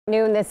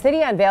The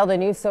city unveiled a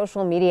new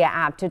social media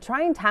app to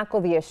try and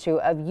tackle the issue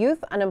of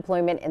youth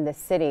unemployment in the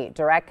city.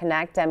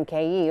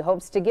 DirectConnectMKE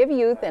hopes to give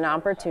youth an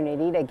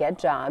opportunity to get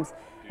jobs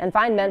and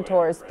find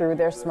mentors through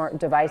their smart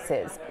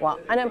devices. While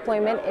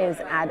unemployment is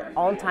at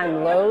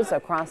all-time lows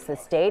across the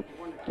state,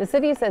 the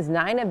city says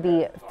 9 of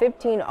the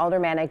 15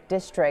 aldermanic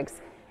districts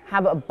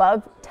have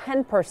above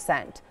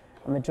 10%.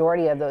 A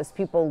majority of those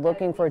people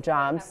looking for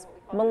jobs,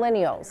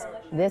 millennials.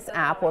 This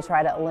app will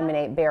try to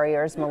eliminate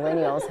barriers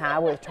millennials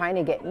have with trying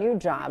to get new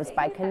jobs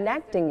by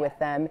connecting with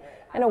them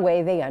in a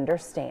way they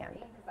understand.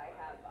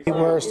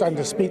 We're starting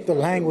to speak the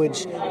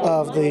language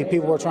of the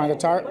people we're trying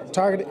to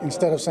target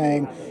instead of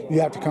saying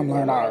you have to come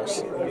learn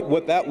ours.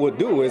 What that would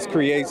do is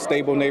create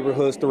stable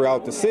neighborhoods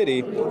throughout the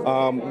city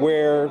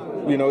where,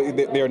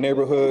 there are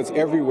neighborhoods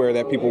everywhere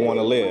that people want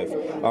to live.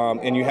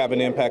 And you have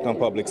an impact on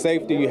public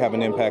safety, you have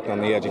an impact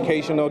on the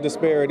educational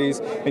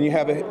disparities, and you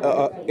have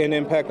an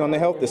impact on the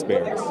health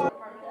disparities.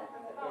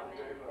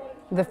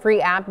 The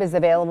free app is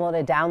available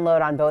to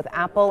download on both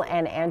Apple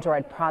and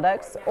Android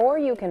products, or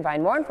you can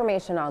find more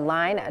information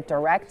online at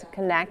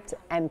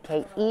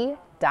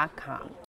DirectConnectMKE.com.